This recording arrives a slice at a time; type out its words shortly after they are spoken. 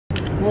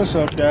What's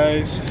up,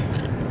 guys?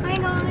 Hi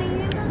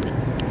guys.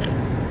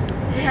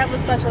 We have a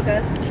special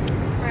guest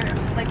for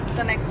like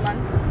the next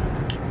month.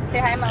 Say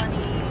hi, Melanie.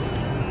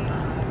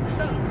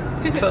 So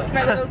it's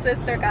my little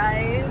sister,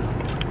 guys.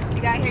 We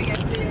got here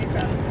yesterday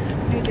from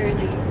New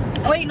Jersey.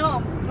 Oh wait, no,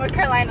 North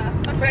Carolina.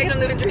 I forgot you don't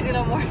live in Jersey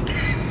no more.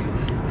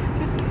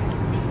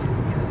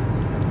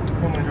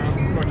 Oh my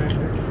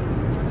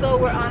god. So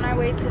we're on our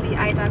way to the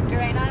eye doctor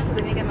right now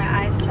because I need to get my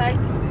eyes checked.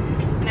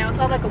 And I also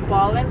have like a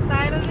ball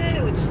inside of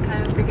it, which is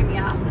kind of freaking me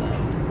out. So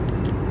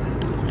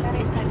gotta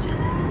get that checked.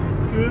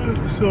 Yeah,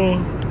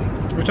 so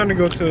we're trying to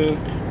go to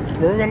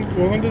where we're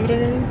going to do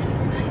today.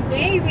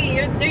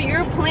 Baby, they're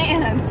your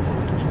plans.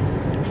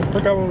 I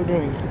forgot what we're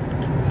doing.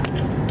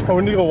 Oh,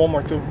 we need to go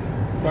Walmart too.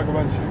 Talk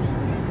about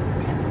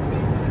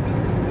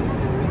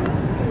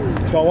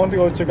shoes. So I wanted to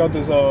go check out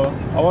this.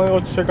 I want to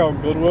go check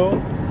out Goodwill.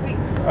 Wait.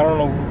 I don't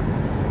know.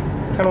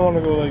 Kind of want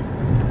to go like.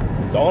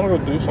 I want to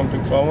go do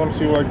something. So I want to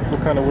see what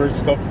kind of weird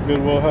stuff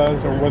Goodwill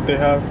has or what they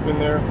have in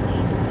there.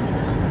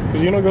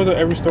 Cause you know, go to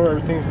every store,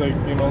 everything's like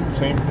the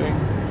same thing.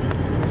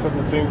 It's like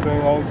the same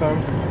thing all the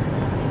time.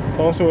 So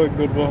I want to see what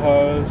Goodwill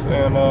has,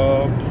 and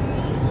I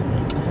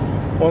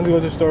want to go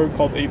to a store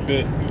called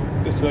 8-Bit.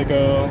 It's like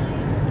a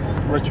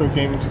retro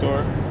gaming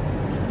store.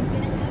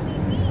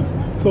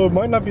 So it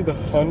might not be the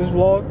funnest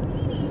vlog,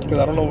 because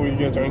I don't know what you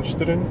guys are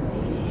interested in,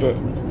 but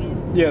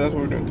yeah, that's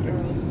what we're doing today.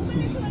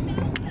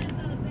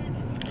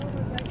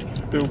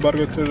 We're about to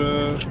go to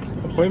the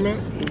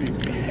appointment. We'll be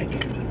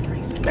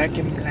back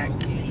in black.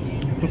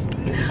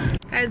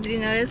 Guys, did you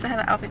notice I have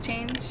an outfit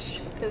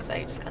change? Because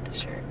I just got the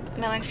shirt.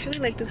 And I actually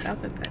like this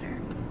outfit better.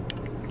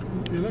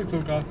 You look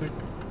so gothic.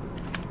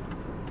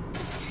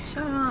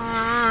 Shut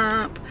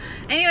up.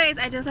 Anyways,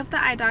 I just left the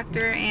eye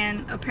doctor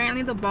and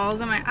apparently the balls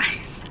in my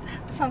eyes.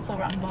 That sounds so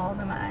wrong, balls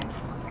in my eyes.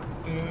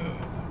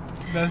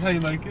 That's how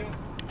you like it?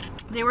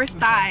 They were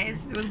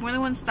styes. It was more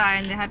than one stye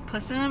and they had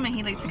puss in them and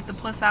he like took the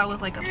puss out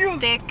with like a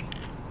stick.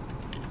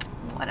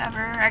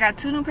 Whatever. I got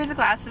 2 new pairs of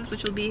glasses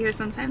which will be here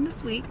sometime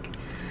this week.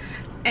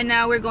 And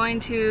now we're going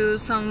to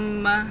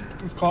some...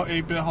 It's called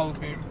 8-Bit Hall of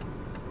Fame.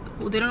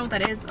 Well, they don't know what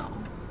that is though.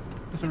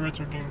 It's a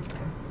retro gaming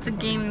store. It's a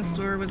gaming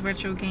store with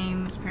retro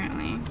games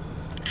apparently. And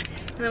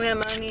then we have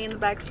Melanie in the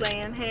back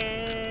slaying.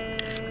 Hey.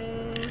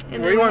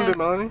 And what do you want to do,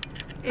 Melanie?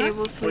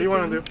 Abel What do you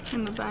want to do?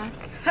 in the back.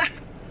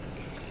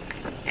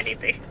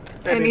 Anything.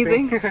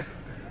 Anything. There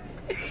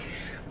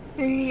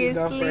he is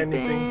down for sleeping.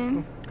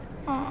 anything.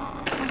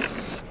 Aww.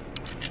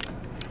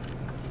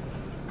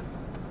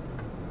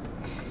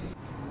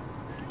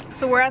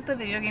 So we're at the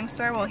video game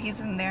store while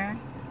he's in there.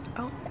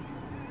 Oh.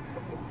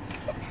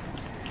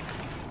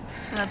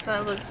 And that's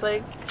what it looks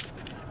like.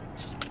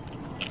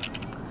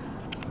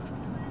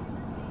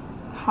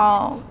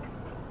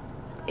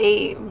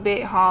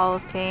 8-Bit Hall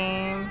of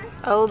Fame.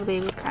 Oh, the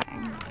baby's crying.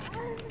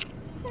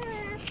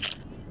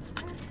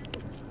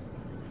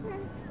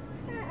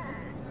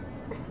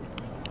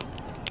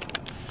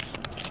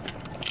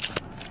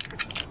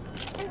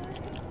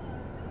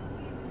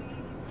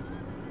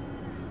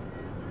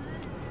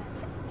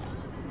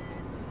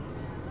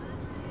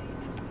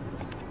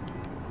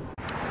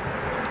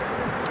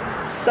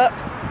 Sup?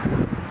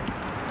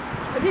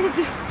 What did you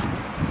do?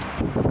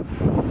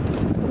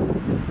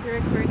 You're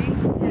recording?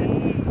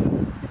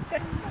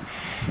 Yeah.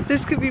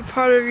 This could be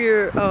part of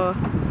your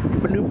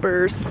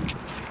bloopers.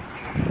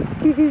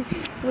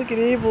 Look at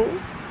Abel.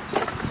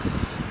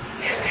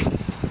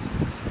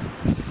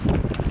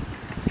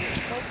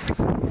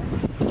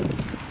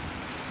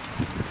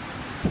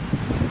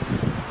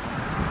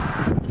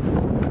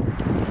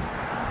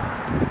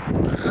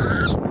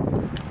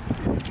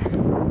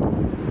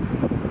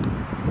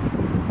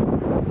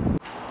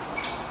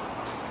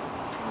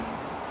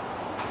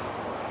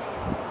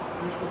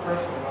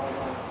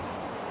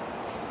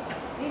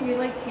 You're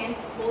like hand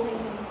holding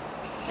him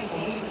like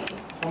Amy.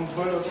 I'm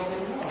playing with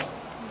something now.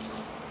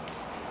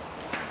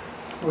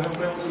 We're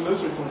playing with the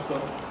lizards and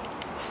stuff.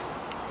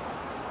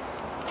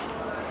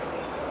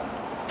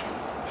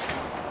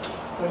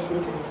 Nice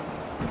looking.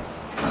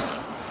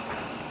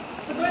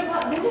 The door is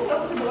locked. Did you just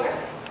open the door?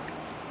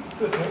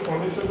 Good, right? When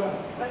they said that.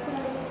 Like when I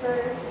was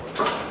first.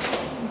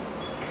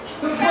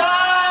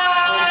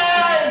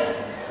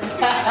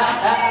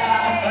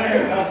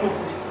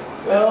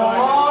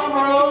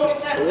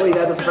 Oh, you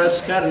got the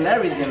fresh cut and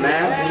everything,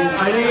 man.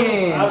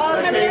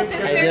 Oh, my little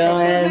sister. How you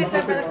doing?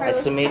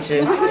 Nice to meet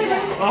you. Look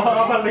at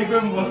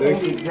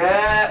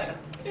that.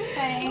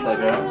 Hey. What's up,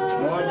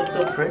 girl? Oh, you look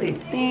so pretty.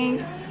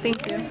 Thanks.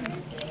 Thank you.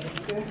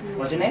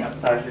 What's your name?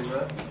 Sorry.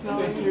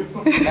 Melanie.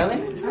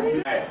 Ellen?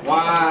 Alright,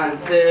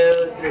 1,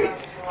 2, 3.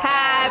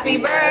 Happy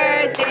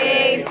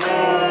birthday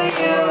to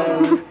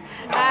you.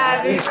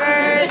 Happy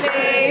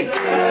birthday to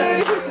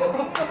you.